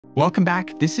Welcome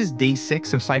back. This is day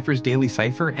 6 of Cipher's Daily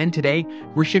Cipher, and today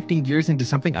we're shifting gears into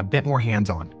something a bit more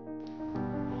hands-on.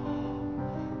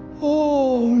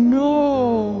 Oh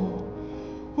no!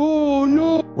 Oh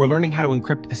no! We're learning how to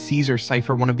encrypt a Caesar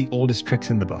cipher, one of the oldest tricks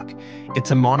in the book.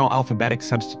 It's a monoalphabetic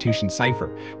substitution cipher,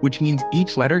 which means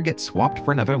each letter gets swapped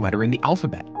for another letter in the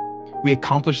alphabet. We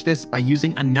accomplish this by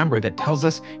using a number that tells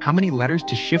us how many letters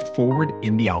to shift forward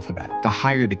in the alphabet. The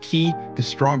higher the key, the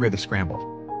stronger the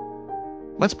scramble.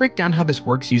 Let's break down how this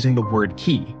works using the word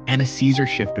key and a Caesar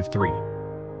shift of 3.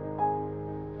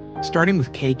 Starting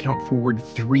with K, count forward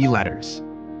 3 letters.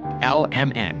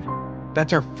 LMN.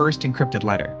 That's our first encrypted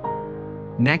letter.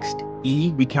 Next,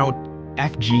 E, we count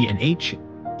F, G, and H.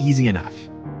 Easy enough.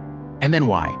 And then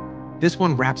Y. This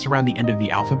one wraps around the end of the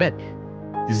alphabet.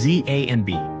 Z, A, and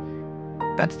B.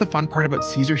 That's the fun part about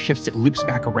Caesar shifts, it loops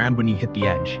back around when you hit the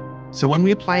edge. So when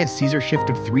we apply a Caesar shift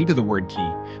of 3 to the word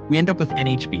key, we end up with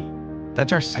NHB.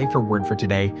 That's our cipher word for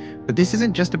today, but this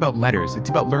isn't just about letters, it's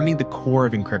about learning the core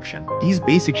of encryption. These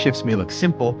basic shifts may look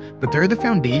simple, but they're the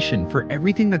foundation for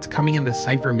everything that's coming in the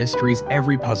cipher mysteries,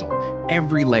 every puzzle,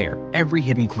 every layer, every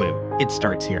hidden clue. It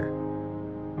starts here.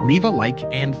 Leave a like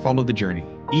and follow the journey.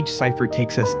 Each cipher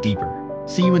takes us deeper.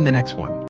 See you in the next one.